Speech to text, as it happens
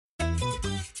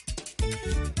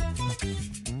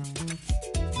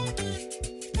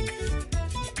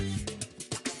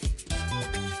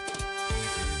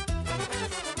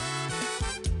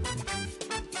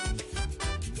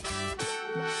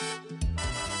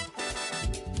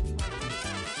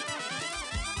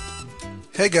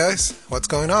Hey guys, what's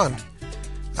going on?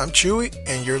 I'm Chewy,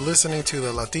 and you're listening to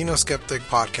the Latino Skeptic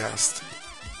Podcast.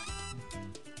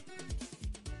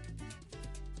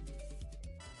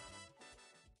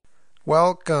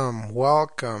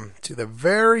 Welcome to the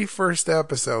very first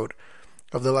episode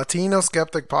of the Latino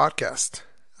Skeptic Podcast.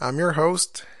 I'm your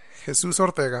host, Jesus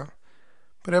Ortega,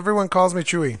 but everyone calls me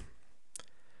Chewy.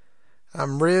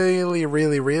 I'm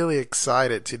really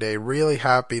excited today, really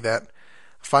happy that I'm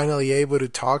finally able to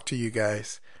talk to you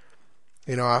guys.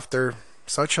 You know, after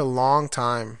such a long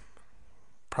time,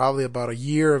 probably about a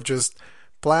year of just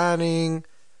planning,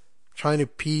 trying to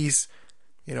piece,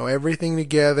 everything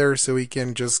together so we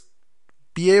can just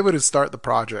be able to start the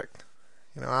project.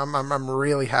 I'm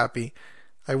really happy.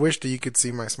 I wish that you could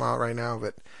see my smile right now,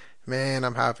 but man,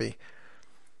 I'm happy.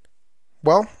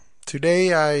 Well,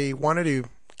 today I wanted to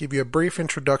give you a brief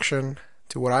introduction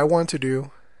to what I want to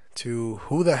do, to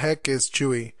who the heck is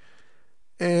Chewy,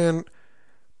 and,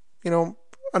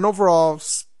 an overall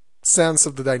sense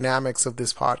of the dynamics of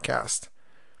this podcast.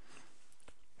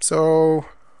 So,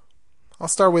 I'll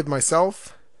start with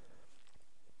myself.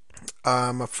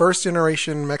 I'm a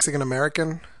first-generation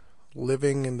Mexican-American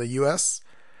living in the U.S.,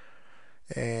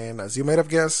 and as you might have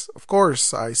guessed, of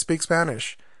course, I speak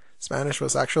Spanish. Spanish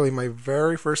was actually my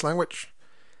very first language.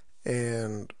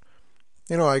 And,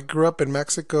 I grew up in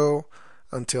Mexico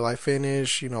until I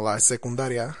finished, la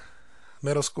secundaria,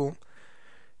 middle school.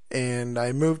 And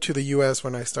I moved to the U.S.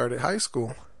 when I started high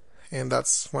school. And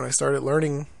that's when I started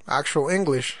learning actual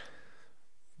English.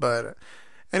 But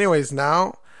anyways,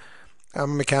 now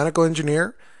I'm a mechanical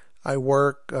engineer. I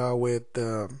work with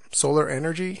solar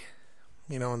energy,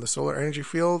 in the solar energy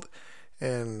field.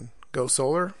 And go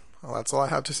solar. Well, that's all I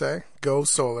have to say. Go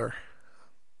solar.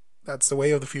 That's the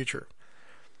way of the future.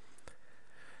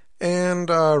 And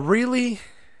really,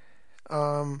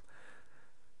 I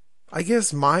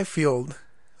guess my field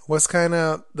was kind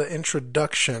of the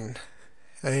introduction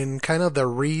and kind of the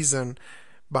reason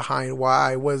behind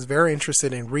why I was very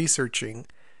interested in researching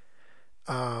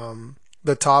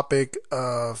the topic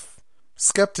of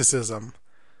skepticism.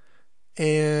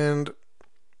 And,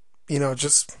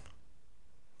 just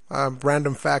a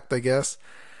random fact, I guess,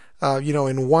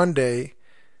 in one day,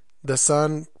 the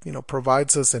sun,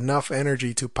 provides us enough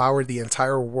energy to power the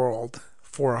entire world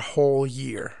for a whole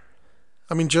year.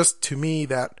 I mean, just to me,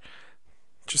 that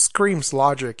just screams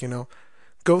logic,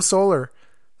 Go solar.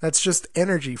 That's just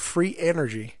energy, free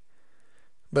energy.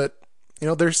 But,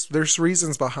 there's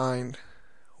reasons behind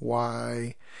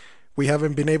why we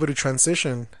haven't been able to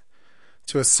transition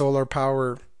to a solar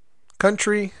power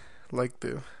country like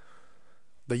the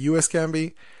US can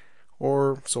be,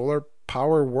 or solar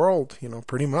power world,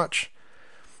 pretty much.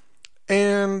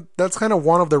 And that's kind of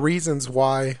one of the reasons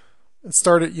why it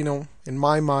started, in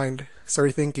my mind,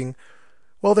 started thinking,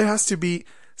 well, there has to be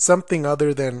something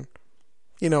other than,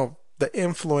 the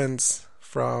influence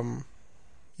from,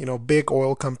 big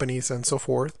oil companies and so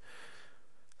forth.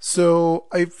 So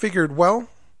I figured, well,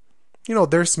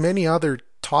 there's many other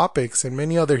topics and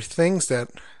many other things that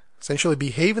essentially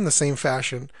behave in the same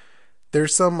fashion.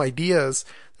 There's some ideas,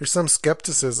 there's some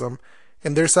skepticism,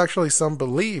 and there's actually some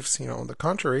beliefs, on the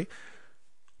contrary,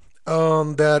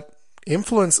 that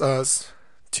influence us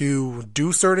to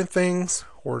do certain things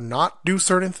or not do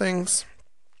certain things.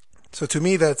 So to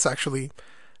me, that's actually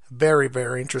a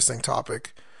very interesting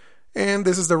topic. And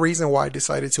this is the reason why I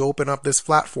decided to open up this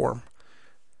platform.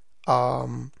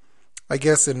 I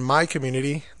guess in my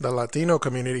community, the Latino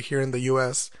community here in the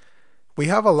US, we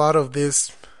have a lot of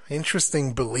these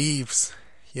interesting beliefs.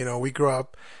 We grew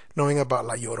up knowing about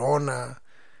La Llorona,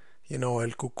 El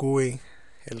Cucuy,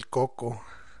 El Coco,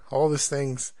 all these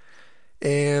things.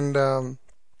 And,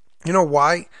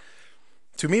 why?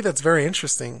 To me, that's very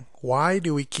interesting. Why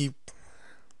do we keep,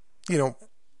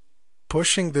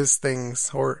 pushing these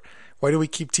things? Or why do we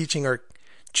keep teaching our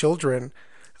children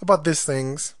about these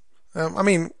things?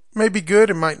 May be good,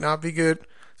 it might not be good.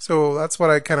 So that's what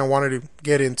I kind of wanted to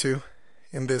get into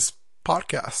in this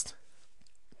podcast.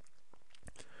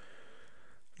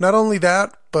 Not only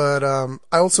that, but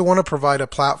I also want to provide a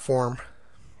platform,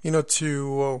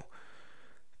 to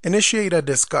initiate a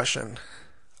discussion.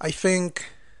 I think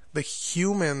the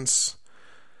humans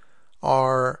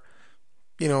are,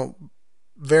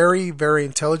 very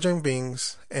intelligent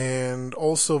beings and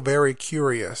also very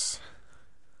curious.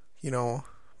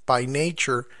 By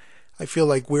nature, I feel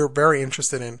like we're very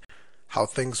interested in how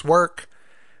things work,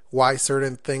 why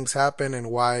certain things happen,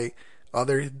 and why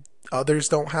others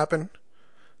don't happen.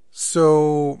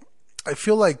 So I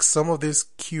feel like some of this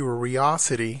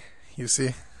curiosity, you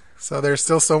see, so there's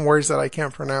still some words that I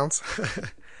can't pronounce.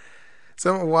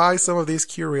 Why some of this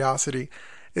curiosity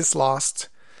is lost.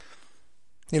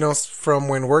 From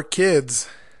when we're kids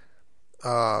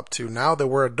to now that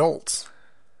we're adults.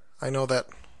 I know that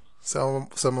some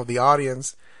of the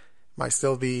audience might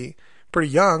still be pretty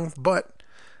young, but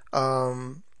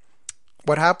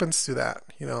what happens to that?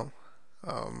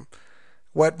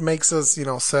 What makes us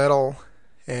settle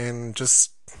and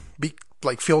just be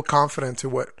feel confident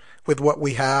with what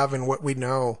we have and what we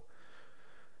know.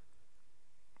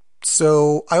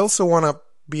 So I also want to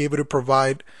be able to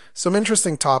provide some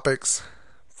interesting topics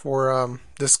for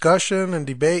discussion and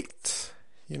debate.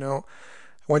 I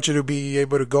want you to be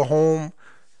able to go home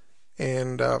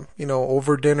and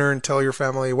over dinner and tell your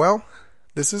family, well,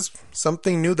 this is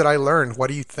something new that I learned. What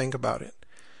do you think about it?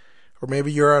 Or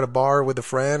maybe you're at a bar with a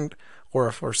friend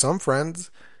or some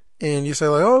friends, and you say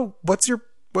oh, what's your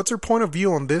point of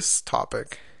view on this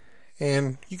topic?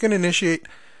 And you can initiate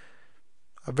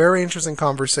a very interesting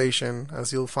conversation,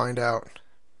 as you'll find out.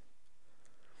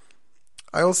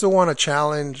 I also want to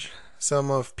challenge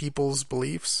some of people's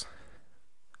beliefs,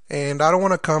 and I don't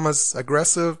want to come as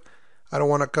aggressive. I don't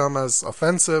want to come as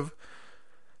offensive,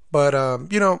 but I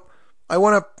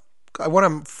want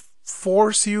to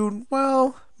force you.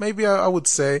 Well, maybe I would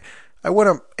say I want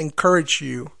to encourage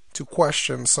you to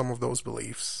question some of those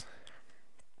beliefs.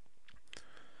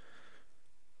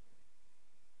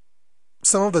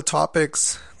 Some of the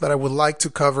topics that I would like to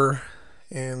cover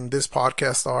in this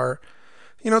podcast are,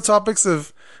 topics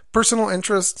of personal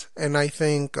interest and I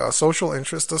think social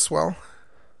interest as well.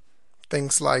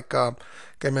 Things like I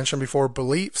mentioned before,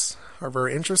 beliefs are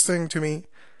very interesting to me.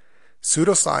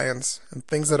 Pseudoscience and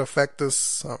things that affect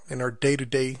us in our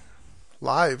day-to-day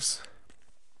lives.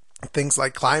 Things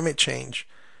like climate change,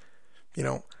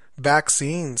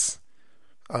 vaccines.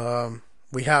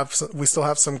 We still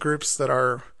have some groups that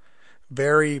are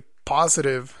very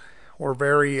positive or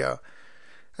very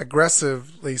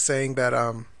aggressively saying that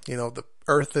the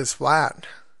earth is flat.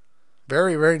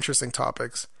 Very, very interesting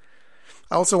topics.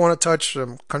 I also want to touch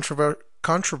some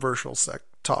controversial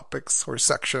topics or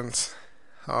sections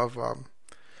of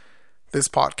this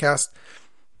podcast,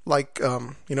 like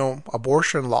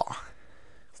abortion law.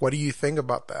 What do you think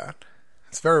about that?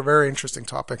 It's a very, very interesting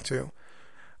topic too.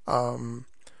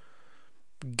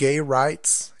 Gay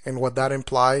rights and what that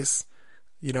implies.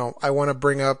 I want to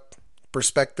bring up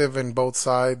perspective in both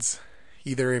sides,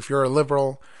 either if you're a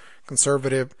liberal,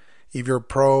 conservative, if you're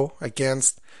pro,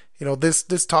 against.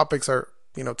 These topics are,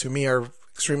 to me, are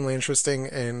extremely interesting,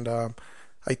 and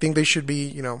I think they should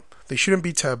be, they shouldn't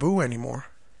be taboo anymore.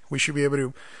 We should be able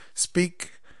to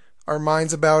speak our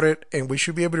minds about it, and we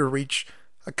should be able to reach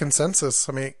a consensus.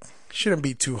 I mean, it shouldn't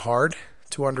be too hard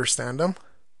to understand them.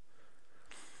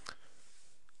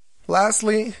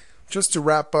 Lastly, just to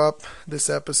wrap up this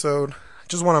episode, I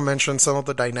just want to mention some of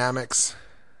the dynamics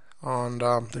on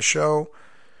the show.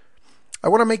 I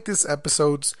want to make these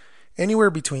episodes anywhere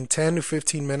between 10 to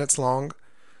 15 minutes long,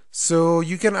 so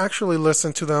you can actually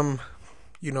listen to them,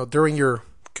 during your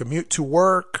commute to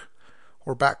work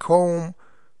or back home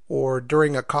or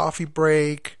during a coffee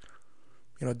break,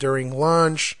 during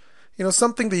lunch,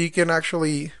 something that you can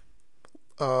actually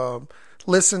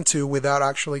listen to without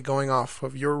actually going off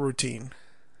of your routine.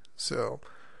 So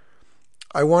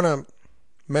I want to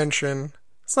mention,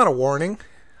 it's not a warning.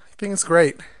 I think it's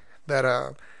great that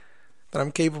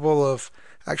I'm capable of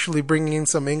actually bringing in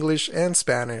some English and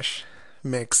Spanish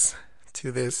mix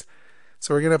to this.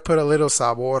 So we're going to put a little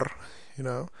sabor,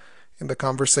 in the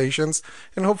conversations,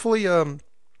 and hopefully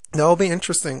that'll be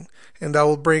interesting and that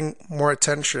will bring more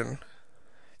attention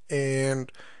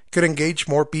and could engage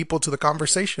more people to the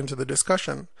conversation, to the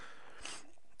discussion.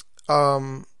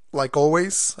 Like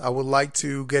always, I would like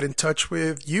to get in touch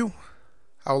with you.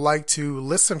 I would like to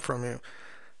listen from you.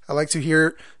 I like to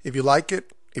hear if you like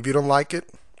it, if you don't like it,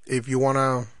 if you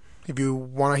wanna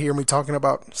hear me talking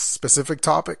about specific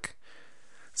topic.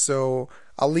 So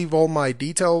I'll leave all my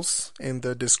details in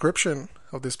the description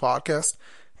of this podcast.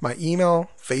 My email,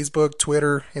 Facebook,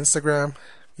 Twitter, Instagram.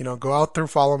 Go out there,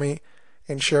 follow me,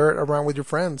 and share it around with your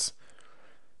friends.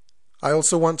 I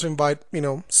also want to invite,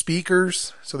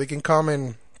 speakers so they can come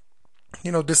and,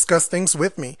 discuss things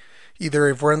with me. Either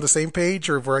if we're on the same page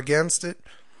or if we're against it,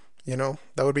 that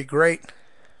would be great.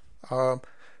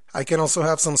 I can also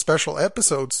have some special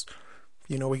episodes.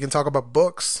 We can talk about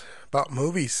books, about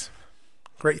movies,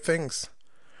 great things.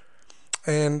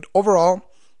 And overall,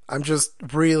 I'm just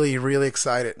really, really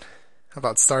excited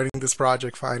about starting this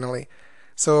project finally.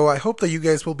 So I hope that you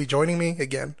guys will be joining me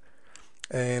again.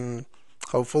 And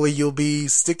hopefully you'll be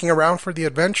sticking around for the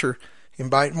adventure.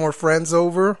 Invite more friends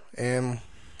over and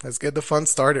let's get the fun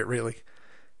started, really.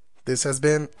 This has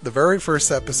been the very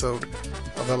first episode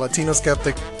of the Latino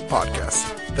Skeptic podcast.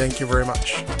 Thank you very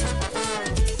much.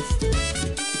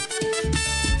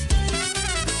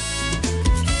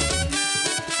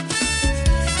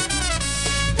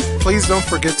 Please don't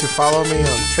forget to follow me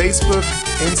on Facebook,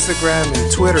 Instagram,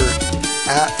 and Twitter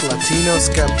at Latino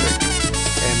Skeptic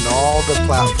and all the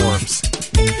platforms.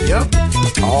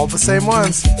 Yep, all the same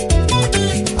ones.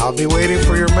 I'll be waiting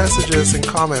for your messages and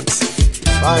comments.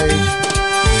 Bye.